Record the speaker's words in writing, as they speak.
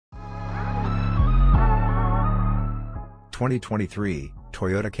2023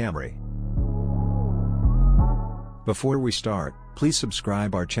 Toyota Camry. Before we start, please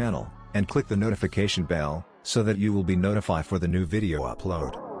subscribe our channel, and click the notification bell, so that you will be notified for the new video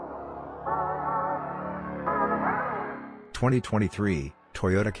upload. 2023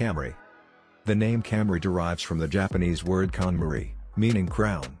 Toyota Camry. The name Camry derives from the Japanese word kanmuri, meaning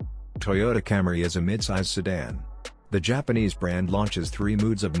crown. Toyota Camry is a mid-size sedan. The Japanese brand launches 3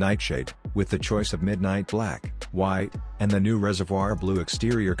 moods of Nightshade, with the choice of midnight black, white, and the new reservoir blue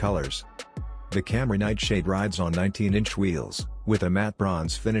exterior colors. The Camry Nightshade rides on 19-inch wheels, with a matte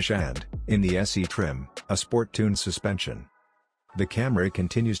bronze finish and, in the SE trim, a sport-tuned suspension. The Camry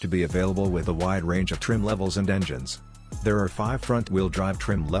continues to be available with a wide range of trim levels and engines. There are 5 front-wheel drive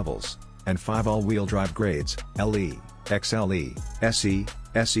trim levels, and 5 all-wheel drive grades, LE, XLE, SE,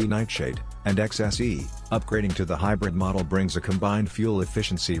 SE Nightshade, and XSE. Upgrading to the hybrid model brings a combined fuel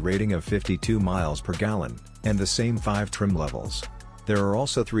efficiency rating of 52 miles per gallon, and the same 5 trim levels. There are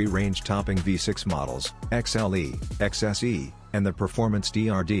also 3 range-topping V6 models, XLE, XSE, and the Performance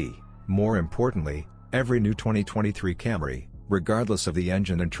DRD. More importantly, every new 2023 Camry, regardless of the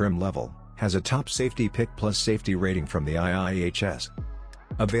engine and trim level, has a top safety pick plus safety rating from the IIHS.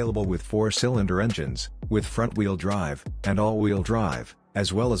 Available with 4-cylinder engines, with front-wheel drive, and all-wheel drive,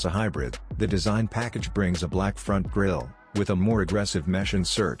 as well as a hybrid, the design package brings a black front grille, with a more aggressive mesh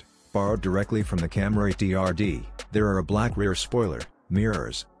insert, borrowed directly from the Camry DRD. There are a black rear spoiler,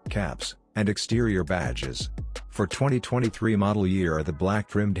 mirrors, caps, and exterior badges. For 2023 model year are the black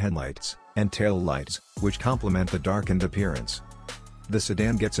trimmed headlights, and tail lights, which complement the darkened appearance. The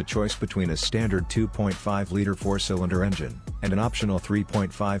sedan gets a choice between a standard 2.5-liter 4-cylinder engine, and an optional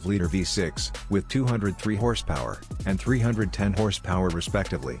 3.5-liter V6, with 203 horsepower, and 310 horsepower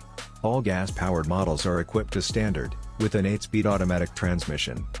respectively. All gas-powered models are equipped as standard, with an 8-speed automatic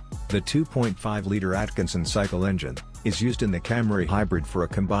transmission. The 2.5-liter Atkinson cycle engine is used in the Camry Hybrid for a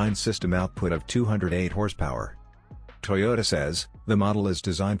combined system output of 208 horsepower. Toyota says, the model is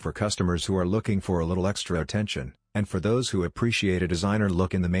designed for customers who are looking for a little extra attention, and for those who appreciate a designer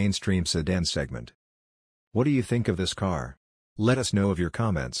look in the mainstream sedan segment. What do you think of this car? Let us know of your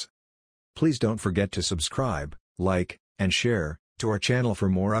comments. Please don't forget to subscribe, like, and share to our channel for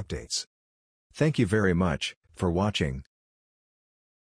more updates. Thank you very much for watching.